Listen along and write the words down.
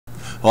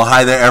Well,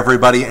 hi there,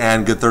 everybody,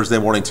 and good Thursday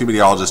morning to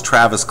meteorologist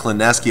Travis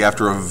Klineski.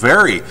 After a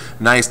very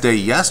nice day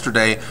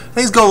yesterday,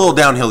 things go a little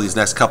downhill these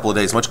next couple of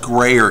days. Much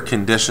grayer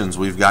conditions.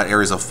 We've got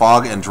areas of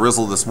fog and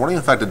drizzle this morning.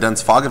 In fact, a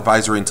dense fog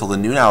advisory until the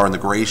noon hour in the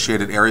gray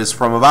shaded areas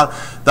from about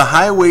the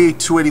Highway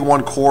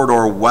 281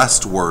 corridor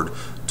westward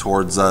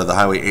towards the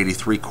Highway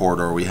 83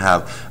 corridor. We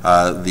have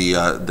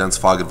the dense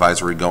fog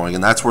advisory going,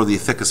 and that's where the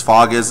thickest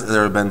fog is.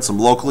 There have been some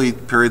locally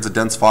periods of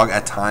dense fog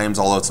at times,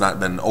 although it's not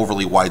been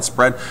overly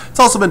widespread.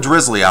 It's also been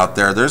drizzly out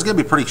there. There's going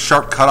to be a pretty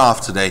sharp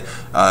cutoff today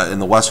in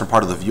the western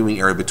part of the viewing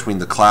area between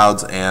the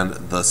clouds and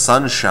the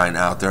sunshine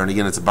out there. And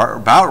again, it's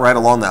about right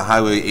along that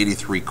Highway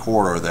 83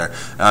 corridor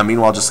there.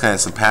 Meanwhile, just kind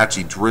of some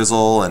patchy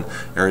drizzle and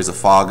areas of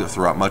fog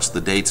throughout much of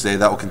the day today.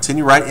 That will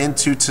continue right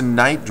into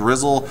tonight.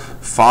 Drizzle,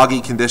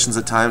 foggy conditions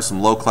at times, some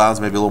low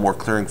clouds, maybe a little more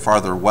clearing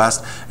farther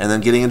west, and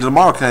then getting into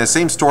tomorrow, kind of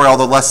same story,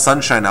 although less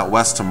sunshine out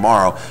west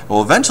tomorrow.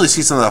 We'll eventually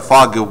see some of that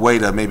fog give way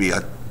to maybe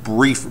a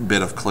brief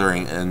bit of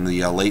clearing in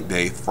the late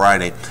day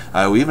Friday.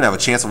 We even have a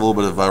chance of a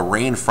little bit of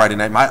rain Friday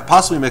night, might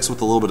possibly mix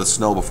with a little bit of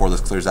snow before this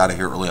clears out of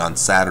here early on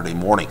Saturday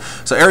morning.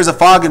 So areas of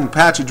fog and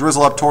patchy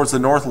drizzle up towards the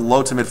north,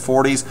 low to mid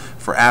 40s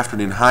for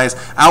afternoon highs.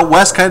 Out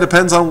west kind of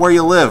depends on where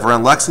you live.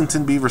 Around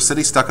Lexington, Beaver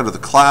City, stuck under the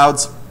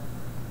clouds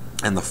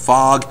and the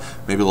fog,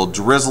 maybe a little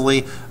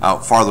drizzly.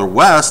 Out farther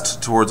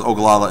west towards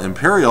Ogallala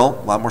Imperial,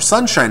 a lot more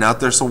sunshine out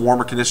there, so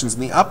warmer conditions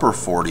in the upper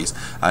 40s.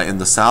 In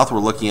the south, we're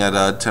looking at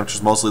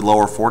temperatures mostly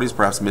lower 40s,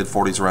 perhaps mid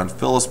 40s around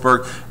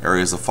Phillipsburg.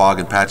 Areas of fog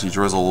and patchy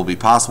drizzle will be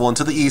possible. And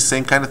to the east,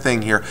 same kind of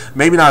thing here.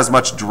 Maybe not as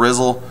much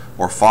drizzle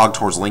or fog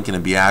towards Lincoln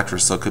and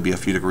Beatrice, so it could be a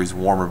few degrees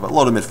warmer, but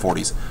low to mid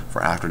 40s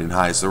for afternoon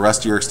highs. So the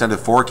rest of your extended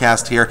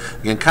forecast here,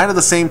 again, kind of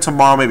the same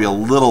tomorrow, maybe a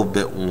little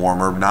bit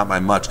warmer, not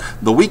by much.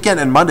 The weekend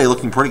and Monday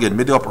looking pretty good,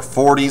 mid to upper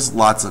 40s,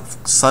 lots of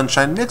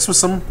sunshine mixed with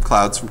some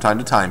clouds from time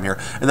to time here.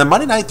 And then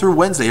Monday night through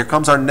Wednesday, here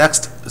comes our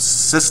next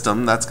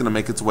system that's going to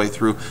make its way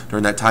through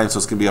during that time, so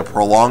it's going to be a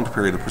prolonged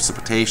period of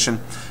precipitation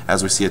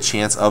as we see a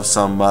chance of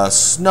some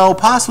snow,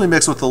 possibly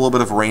mixed with a little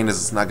bit of rain, as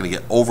it's not going to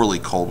get overly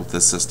cold with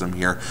this system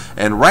here.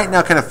 And right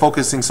now, kind of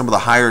focusing some of the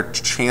higher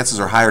chances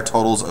or higher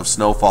totals of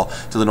snowfall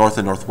to the north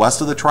and northwest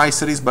of the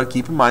Tri-Cities, but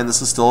keep in mind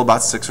this is still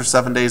about 6 or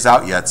 7 days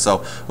out yet,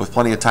 so with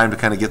plenty of time to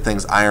kind of get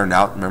things ironed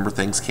out. Remember,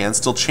 things can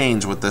still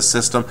change with this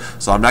system,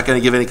 so I'm not going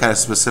to give any kind of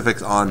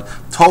specifics on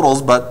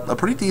totals, but a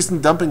pretty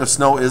decent dumping of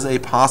snow is a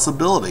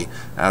possibility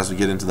as we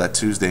get into that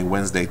Tuesday,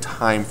 Wednesday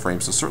time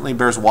frame, so certainly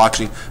bears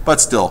watching, but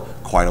still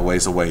quite a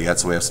ways away yet,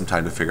 so we have some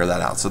time to figure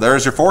that out. So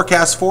there's your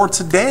forecast for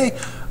today.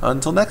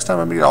 Until next time,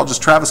 I'm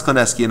meteorologist Travis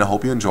Klineski, and I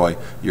hope you enjoy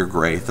your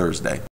gray Thursday.